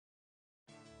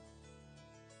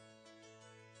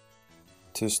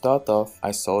To start off, I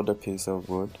sawed a piece of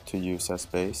wood to use as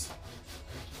base.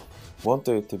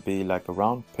 Wanted it to be like a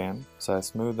round pin, so I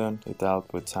smoothed it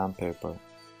out with sandpaper.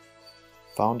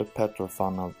 Found a petrol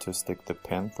funnel to stick the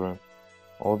pin through,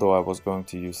 although I was going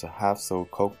to use a half-sold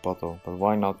Coke bottle, but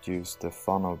why not use the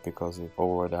funnel because it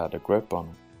already had a grip on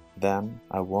it. Then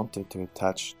I wanted to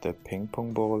attach the ping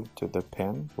pong ball to the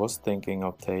pin, was thinking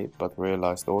of tape but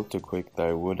realized all too quick that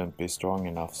it wouldn't be strong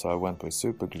enough, so I went with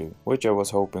super glue, which I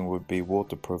was hoping would be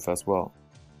waterproof as well.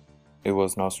 It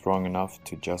was not strong enough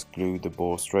to just glue the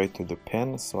ball straight to the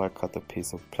pin, so I cut a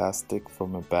piece of plastic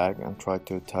from a bag and tried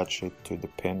to attach it to the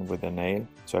pin with a nail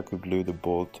so I could glue the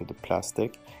ball to the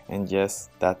plastic, and yes,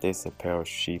 that is a pair of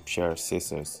sheep shear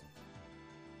scissors.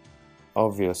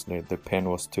 Obviously, the pin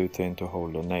was too thin to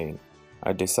hold a nail.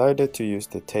 I decided to use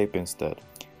the tape instead,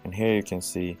 and here you can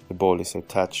see the ball is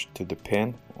attached to the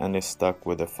pin and is stuck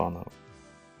with a funnel.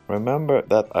 Remember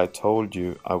that I told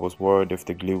you I was worried if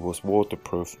the glue was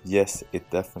waterproof? Yes, it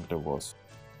definitely was.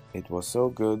 It was so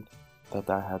good that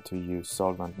I had to use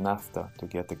solvent naphtha to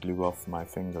get the glue off my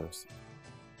fingers.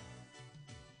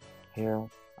 Here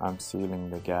I'm sealing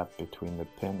the gap between the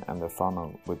pin and the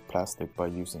funnel with plastic by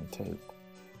using tape.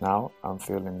 Now I'm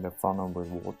filling the funnel with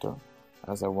water,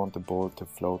 as I want the ball to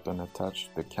float and attach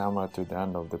the camera to the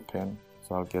end of the pin,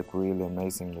 so I'll get really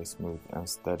amazingly smooth and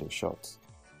steady shots.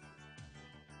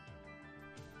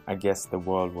 I guess the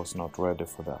world was not ready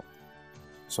for that.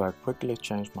 So I quickly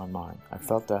changed my mind. I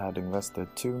felt I had invested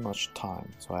too much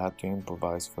time, so I had to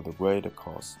improvise for the greater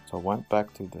cause. So I went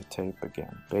back to the tape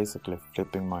again, basically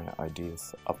flipping my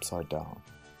ideas upside down.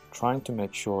 Trying to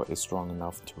make sure it's strong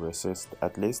enough to resist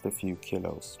at least a few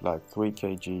kilos, like 3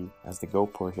 kg, as the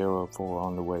GoPro Hero 4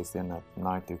 only weighs in at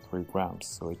 93 grams,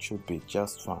 so it should be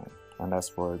just fine. And as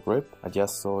for a grip, I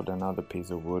just sawed another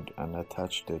piece of wood and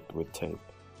attached it with tape.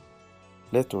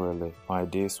 Literally, my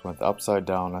ideas went upside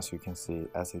down, as you can see,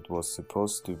 as it was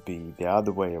supposed to be the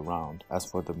other way around. As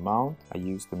for the mount, I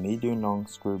used a medium long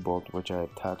screw bolt which I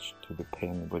attached to the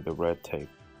pin with the red tape.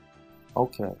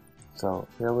 Okay, so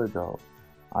here we go.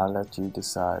 I'll let you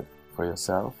decide for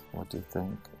yourself what you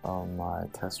think of my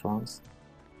test runs.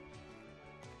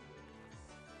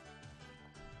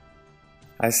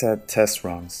 I said test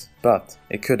runs, but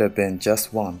it could have been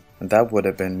just one, and that would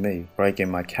have been me breaking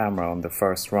my camera on the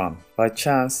first run. By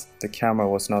chance, the camera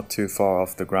was not too far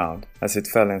off the ground, as it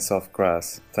fell in soft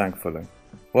grass, thankfully.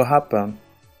 What happened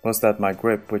was that my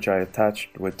grip, which I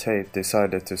attached with tape,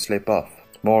 decided to slip off.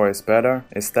 More is better,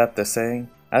 is that the saying?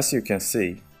 As you can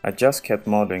see, I just kept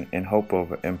modding in hope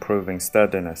of improving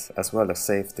steadiness as well as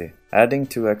safety, adding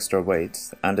 2 extra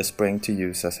weights and a spring to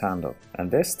use as handle. And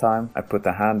this time I put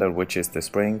the handle, which is the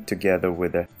spring, together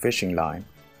with a fishing line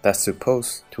that's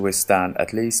supposed to withstand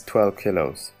at least 12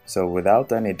 kilos, so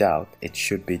without any doubt it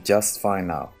should be just fine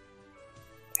now.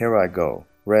 Here I go,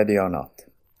 ready or not.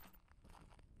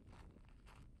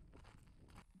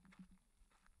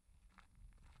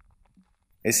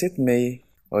 Is it me?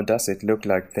 Or does it look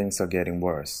like things are getting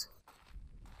worse?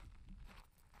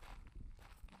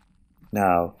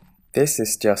 Now, this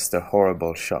is just a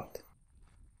horrible shot.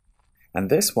 And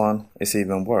this one is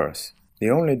even worse.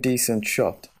 The only decent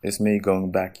shot is me going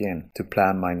back in to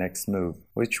plan my next move,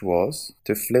 which was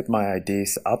to flip my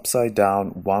ideas upside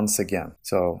down once again.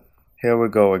 So, here we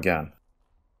go again.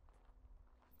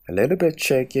 A little bit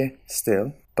shaky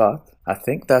still, but I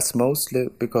think that's mostly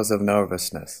because of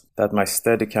nervousness, that my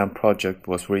Steadicam project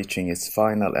was reaching its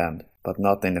final end, but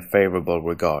not in a favorable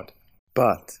regard.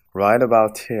 But right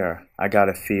about here, I got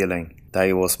a feeling that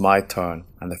it was my turn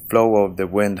and the flow of the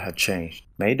wind had changed.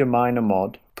 Made a minor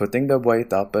mod, putting the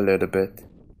weight up a little bit.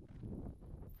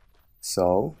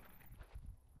 So,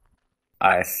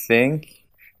 I think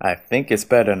it's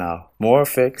better now. More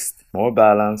fixed, more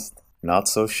balanced, not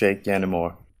so shaky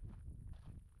anymore.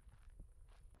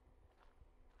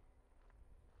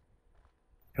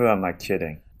 Who am I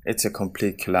kidding? It's a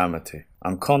complete calamity.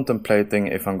 I'm contemplating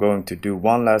if I'm going to do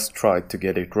one last try to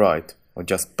get it right or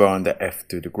just burn the F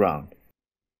to the ground.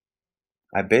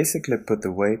 I basically put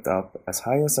the weight up as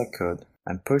high as I could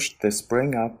and pushed the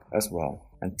spring up as well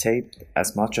and taped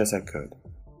as much as I could.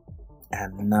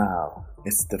 And now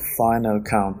it's the final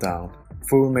countdown.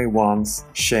 Fool me once,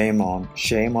 shame on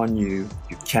you,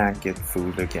 you can't get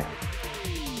fooled again.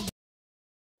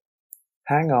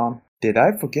 Hang on, did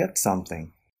I forget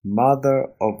something? Mother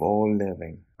of all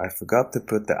living. I forgot to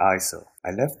put the ISO. I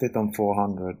left it on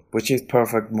 400, which is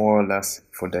perfect more or less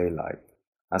for daylight.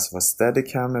 As for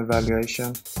Steadicam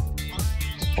evaluation,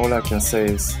 all I can say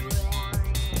is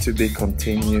to be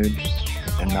continued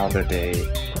another day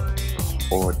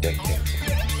or decade.